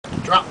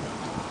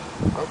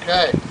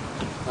Okay.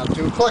 Now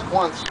click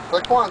once.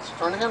 Click once.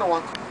 Turn the handle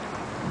once.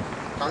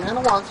 Turn the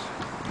handle once.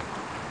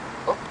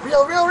 Oh,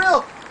 reel.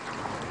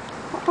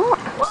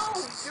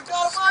 Whoa, you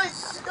got a bite.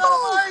 You got a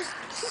bite.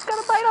 He's got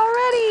a bite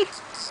already.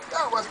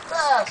 That was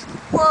fast.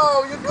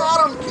 Whoa, you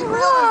got him. Keep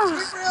reeling.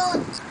 Keep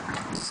reeling.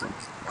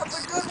 That's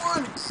a good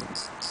one.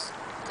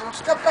 Now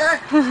step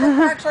back. Step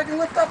back so I can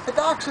lift up. The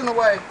dock's in the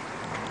way.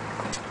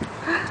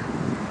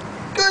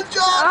 Good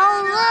job,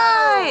 All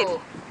Danielle. right.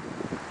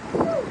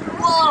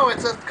 Whoa,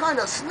 it's a kind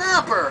of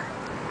snapper.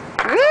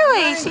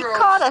 Really? She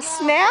caught a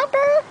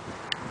snapper?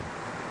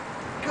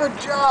 Good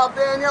job,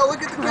 Danielle.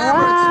 Look at the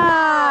camera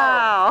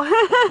Wow. and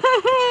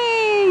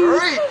smile.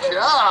 Great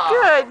job.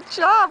 Good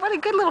job. What a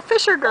good little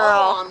fisher girl.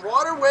 All on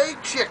waterway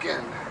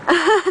chicken.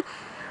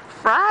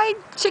 Fried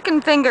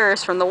chicken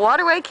fingers from the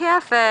Waterway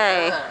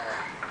Cafe. Yeah.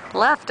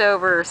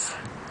 Leftovers.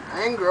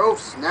 Mangrove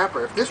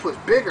snapper. If this was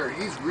bigger,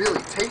 he's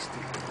really tasty.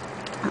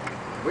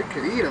 We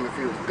could eat him if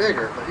he was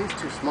bigger, but he's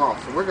too small,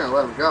 so we're going to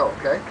let him go,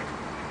 okay?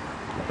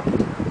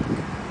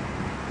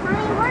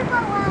 Mommy, we're going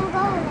to let him go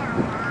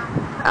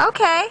now, Mom.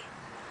 Okay.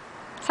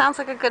 Sounds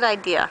like a good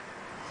idea.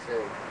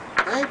 So,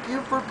 thank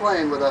you for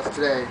playing with us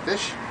today,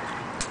 fish.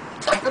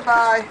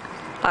 Goodbye.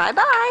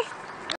 Bye-bye.